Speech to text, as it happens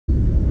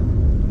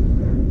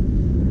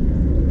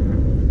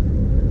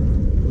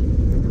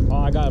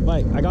that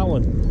bite. I got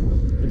one.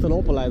 It's an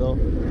Opaleye though.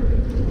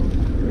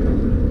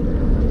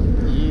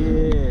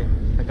 Yeah,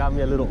 I got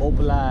me a little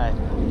Opaleye.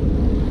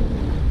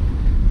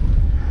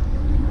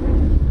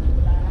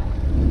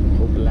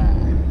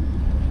 Opaleye.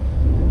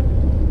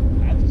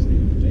 I have to stay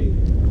late.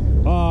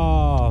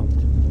 Oh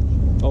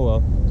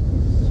well.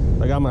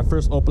 I got my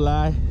first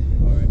Opaleye.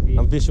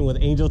 I'm fishing with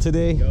Angel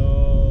today.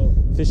 Yo.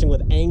 Fishing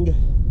with Ang.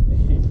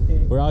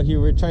 We're out here.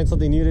 We're trying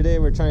something new today.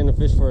 We're trying to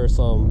fish for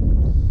some.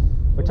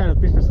 We're trying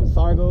to fish for some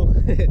Sargo.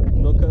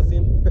 No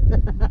cussing.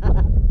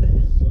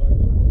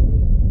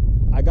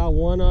 I got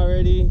one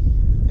already.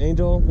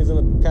 Angel, he's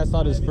gonna cast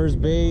out his first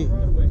bait.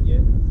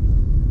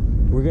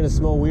 We're gonna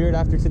smell weird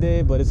after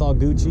today, but it's all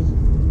Gucci.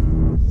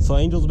 So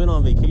Angel's been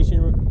on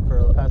vacation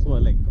for the past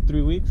what, like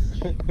 3 weeks?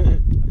 I've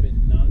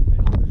been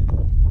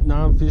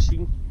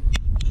non-fishing.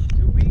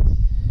 2 weeks.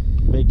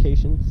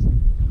 Vacations.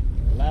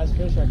 The last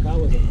fish I caught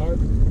was a carp.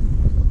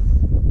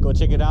 Go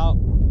check it out.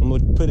 I'm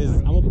gonna put his.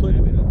 I'm gonna put.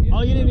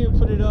 Oh, you didn't even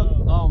put it up.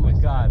 Oh my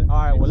God! All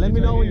right. Well, let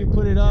me know when you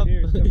put it up.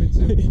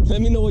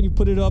 Let me know when you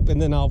put it up,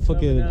 and then I'll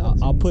fucking.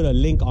 I'll put a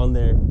link on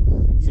there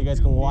so you guys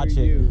can watch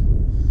it.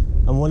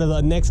 On one of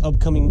the next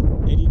upcoming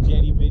Eddie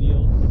Jetty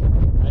videos.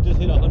 I just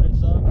hit 100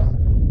 subs.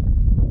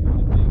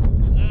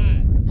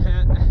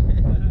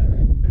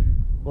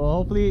 Well,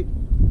 hopefully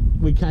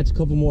we catch a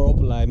couple more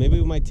Opaleye. Maybe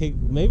we might take.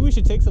 Maybe we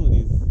should take some of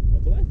these.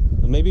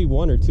 Maybe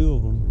 1 or 2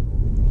 of them.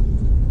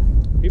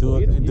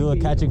 Do a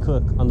catch and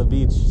cook on the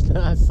beach.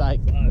 Psych.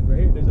 Right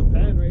here, there's a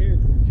pan right here.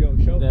 Yo,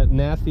 show that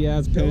nasty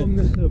ass pan. Show them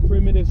the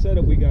primitive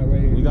setup we got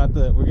right here. We got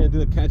the. We're gonna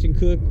do a catch and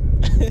cook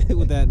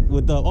with that.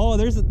 With the. Oh,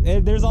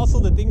 there's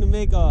also the thing to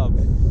make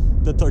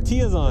the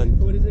tortillas on.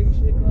 What is that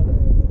shit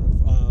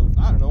called?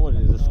 I don't know what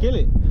it is. A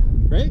skillet,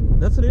 right?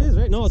 That's what it is,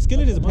 right? No, a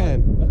skillet is a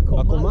pan.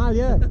 A comal,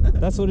 yeah.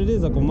 That's what it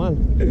is. A comal.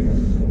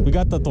 We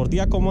got the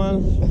tortilla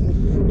comal.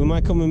 We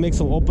might come and make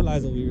some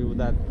Opaleyes over here with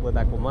that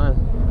comal.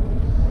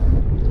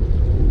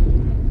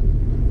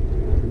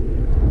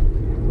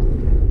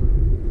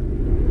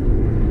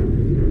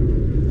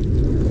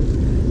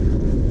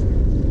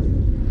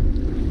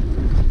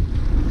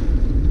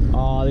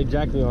 Oh, they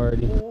jacked me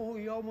already. Oh,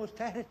 you almost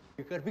had it.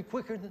 You gotta be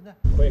quicker than that.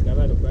 Quick, I've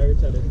had a bagger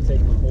try to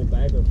take my whole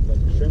bag of like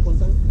shrimp one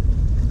time.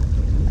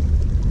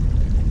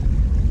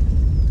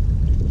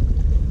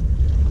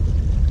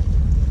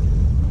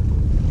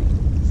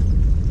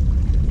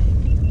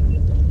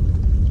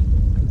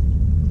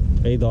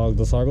 Hey dog,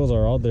 the Sargos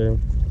are out there.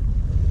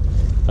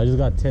 I just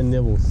got 10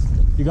 nibbles.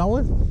 You got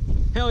one?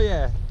 Hell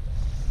yeah.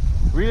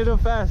 Read it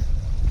up fast.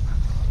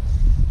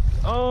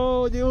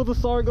 Oh, dude, the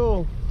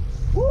Sargo.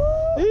 Woo!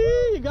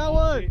 Hey, you got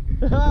one.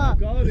 I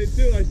got it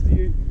too.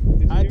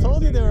 I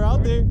told you they were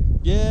out there.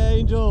 Yeah,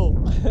 Angel.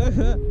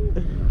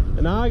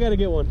 Now I gotta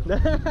get one.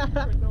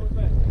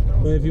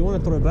 But if you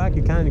want to throw it back,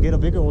 you can get a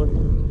bigger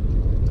one.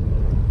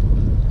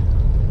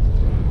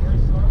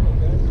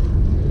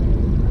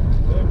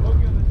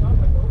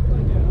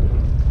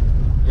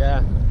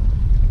 Yeah.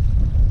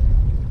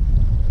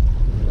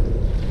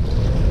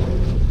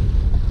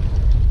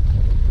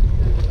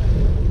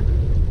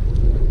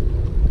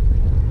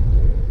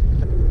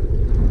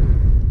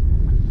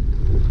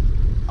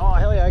 Oh,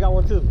 hell yeah, I got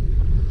one too.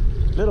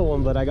 Little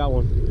one, but I got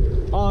one.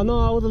 Oh, no,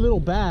 I was a little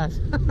bass.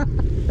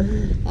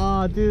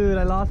 Oh, dude,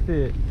 I lost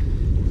it.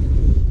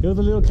 It was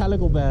a little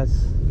calico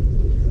bass.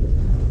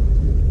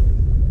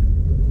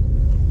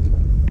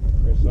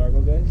 There's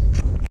Sargo, guys.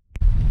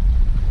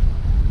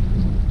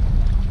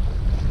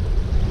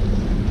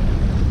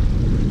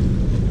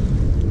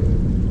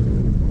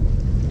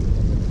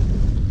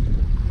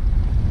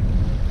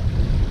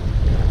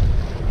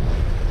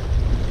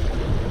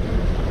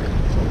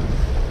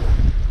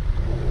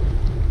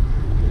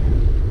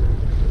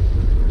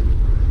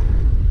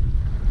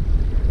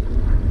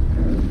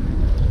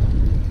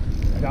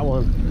 Got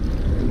one.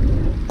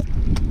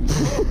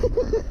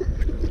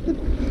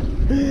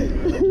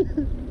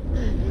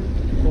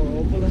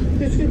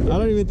 I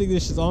don't even think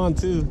this shit's on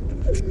too.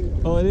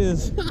 Oh, it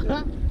is.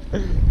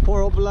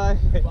 Poor Opaleye.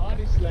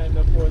 Body slammed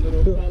up poor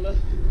little fella.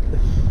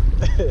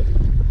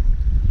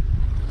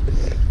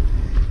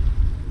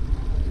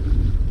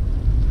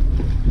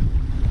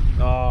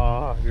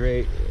 Oh,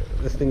 great.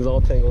 This thing's all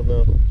tangled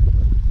now.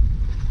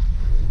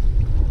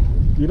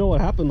 You know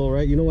what happened though,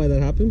 right? You know why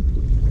that happened?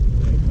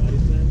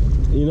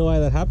 You know why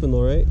that happened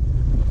though, right?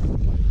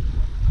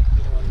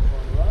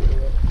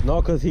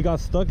 No, because he got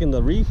stuck in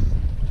the reef.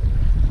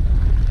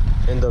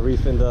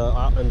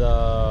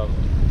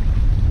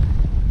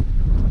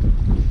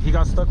 He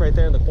got stuck right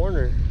there in the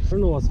corner. I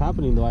don't know what's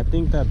happening though. I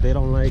think that they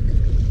don't like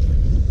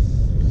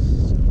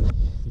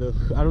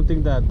I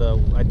think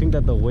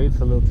that the weight's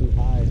a little too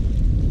high.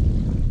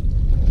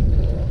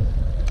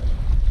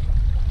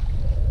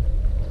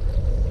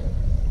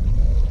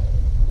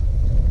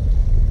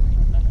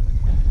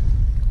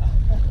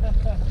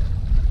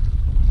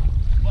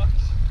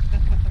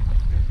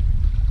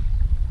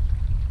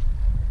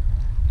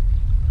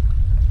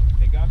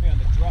 They got me on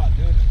the draw,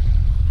 dude.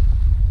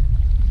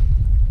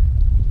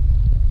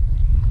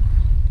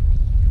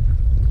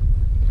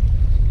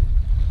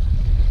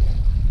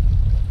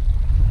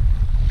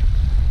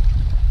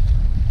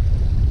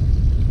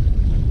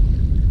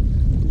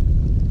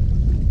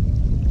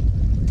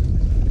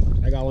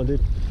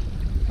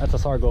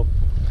 Sargo.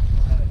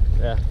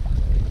 Yeah.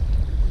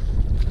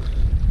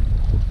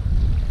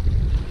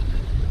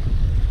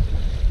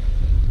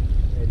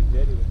 Eddie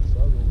Jetty with the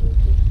Sargo.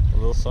 A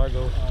little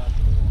Sargo.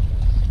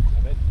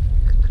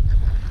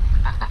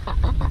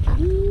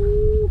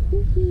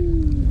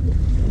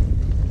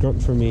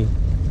 Grunt for me.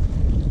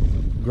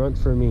 Grunt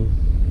for me.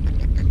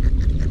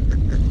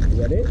 Is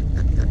that it?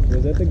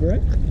 Was that the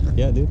grunt?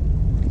 Yeah, dude.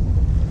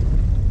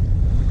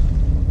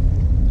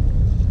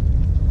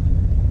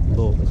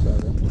 Little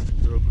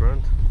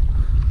grunt.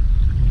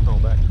 Oh,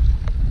 back.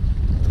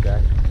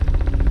 Okay.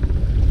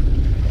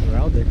 We're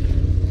out there.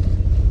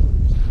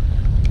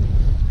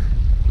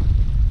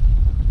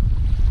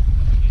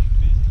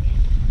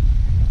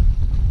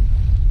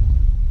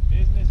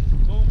 Business is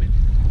booming.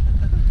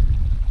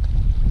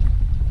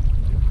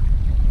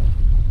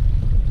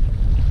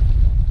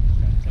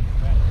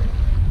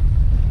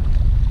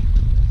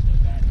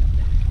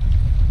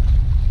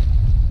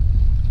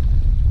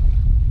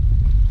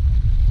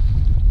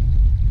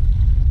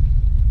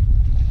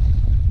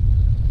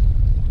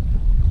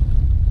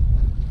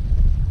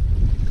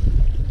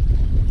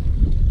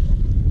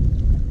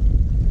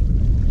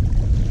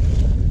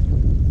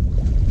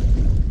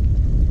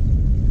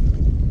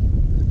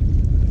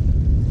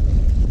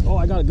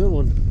 I got a good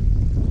one.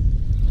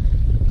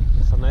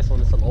 It's a nice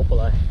one. It's an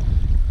Opaleye.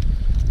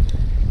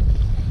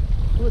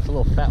 Ooh, it's a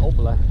little fat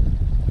Opaleye.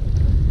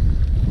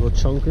 Little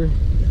chunker.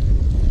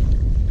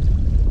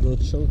 Little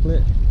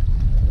chunklet.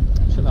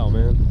 Chill out,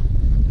 man.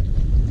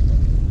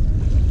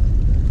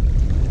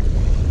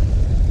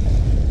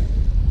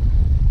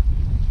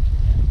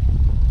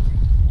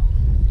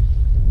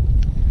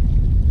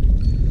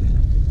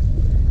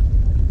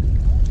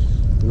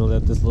 You know,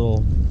 let this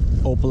little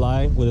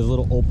Opaleye with his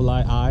little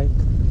Opaleye eye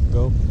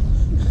go.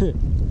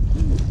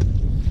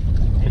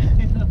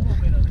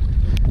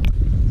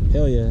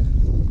 Hell yeah.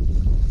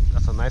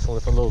 That's a nice one.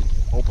 It's a little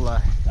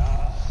Opaleye.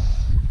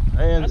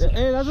 Hey,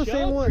 that's the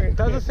same one.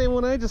 That's the same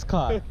one I just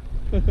caught.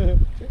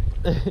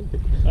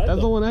 That's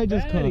the one I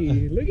just caught.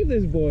 Look at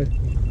this boy.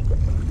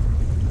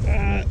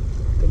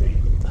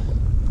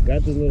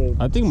 Got this little.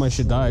 I think my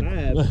shit died.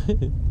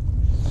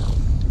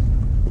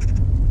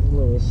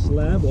 Little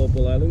slab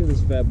Opaleye. Look at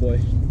this fat boy.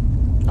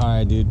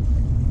 Alright, dude.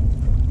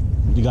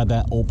 You got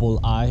that opal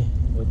eye?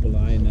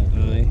 Opaleye in the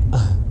eye.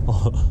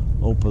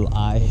 Opal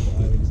eye.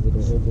 This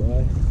little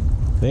Opaleye.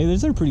 Hey,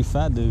 these are pretty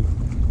fat, dude.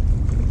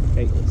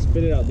 Hey,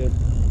 spit it out, dude.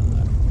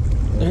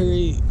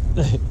 Hey.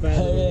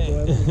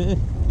 Hey.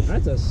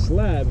 That's a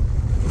slab.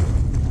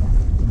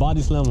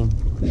 Body slam him.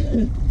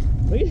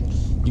 Look at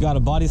You got a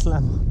body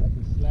slam. That's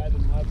a slab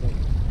in my book.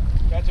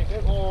 Catch it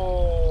good.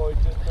 Oh, it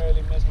just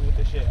barely missed me with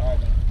the shit. Alright,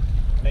 man.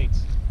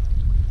 Lates.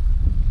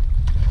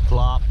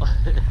 Flop.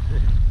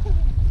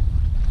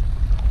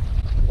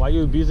 Why are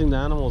you abusing the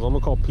animals? I'm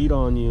gonna call PETA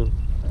on you.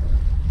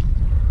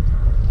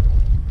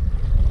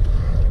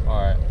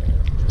 Alright.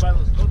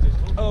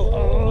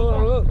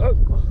 Oh.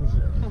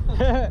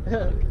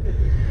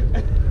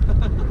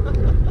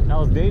 That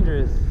was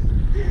dangerous.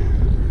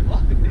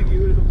 Fuck, nigga, you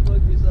would have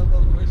fucked yourself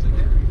up worse than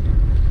Henry.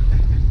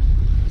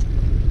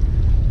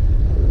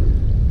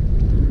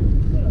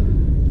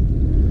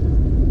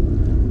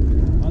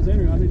 How's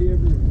Henry? How did he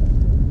ever...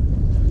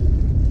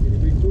 Did he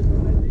recoup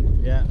on that thing?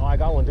 Yeah, oh, I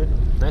got one, dude.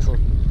 Nice one.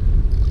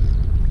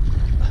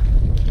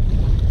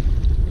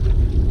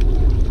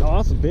 Oh,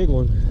 that's a big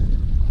one.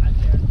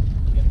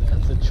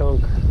 That's a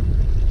chunk.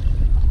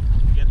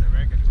 Get the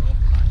record for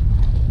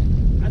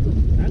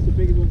Opaleye. That's the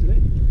biggest one today.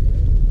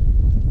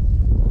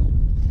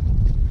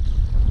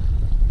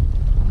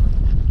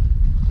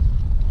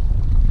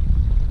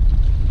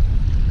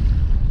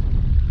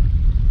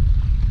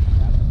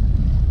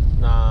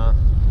 Nah,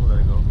 we'll let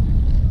it go.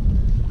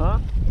 Huh?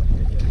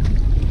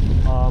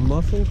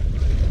 Muscle?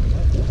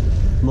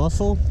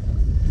 Muscle?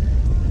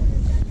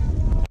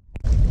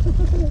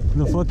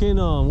 The fucking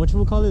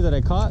whatchamacallit that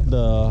I caught,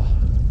 the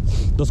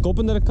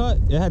sculpin that I caught,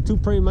 it had 2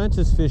 praying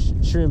mantis fish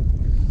shrimp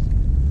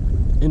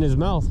in his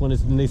mouth when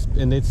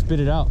they spit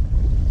it out.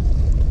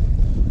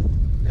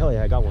 Hell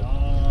yeah, I got one.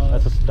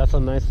 That's a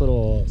nice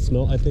little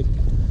smelt, I think.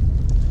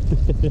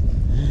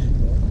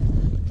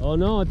 Oh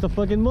no, it's a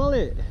fucking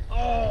mullet.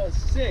 Oh,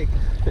 sick.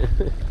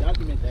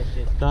 Document that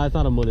shit. Nah, it's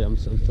not a mullet. I'm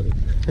sorry.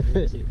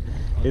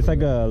 It's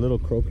like a little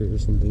croaker or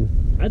something.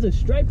 That's a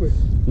striper.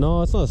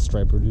 No, it's not a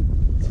striper, dude.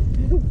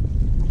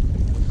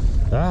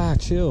 Ah,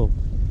 chill.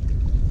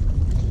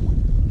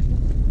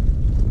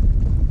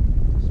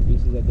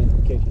 Species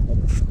identification.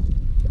 Man,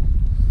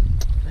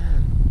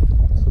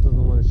 this one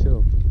doesn't want to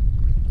chill.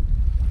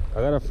 I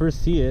gotta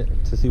first see it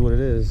to see what it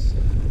is,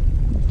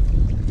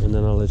 and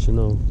then I'll let you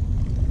know.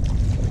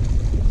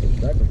 It's a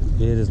striper.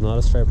 It is not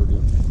a striper,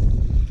 dude.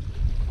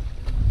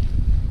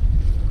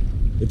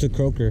 It's a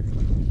croaker,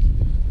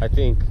 I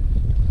think.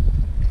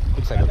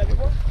 Looks like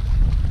a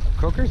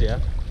croakers, yeah.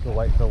 The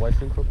white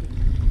fin croaker.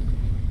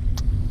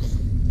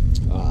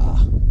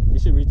 Ah, you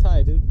should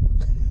retie, dude.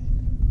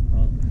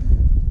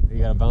 You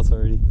gotta bounce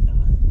already.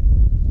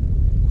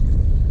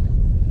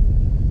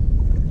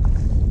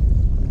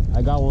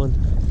 I got one.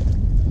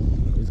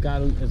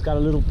 got a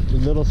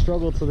little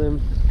struggle to them.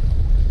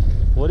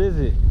 What is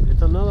it?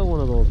 It's another one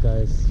of those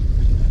guys.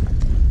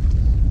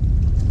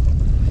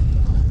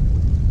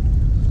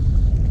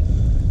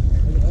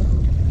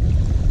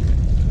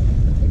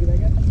 Look at that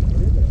guy.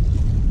 What is it?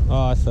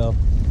 Oh, I fell.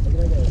 Look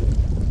at that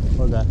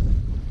guy. Okay.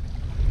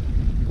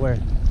 Where?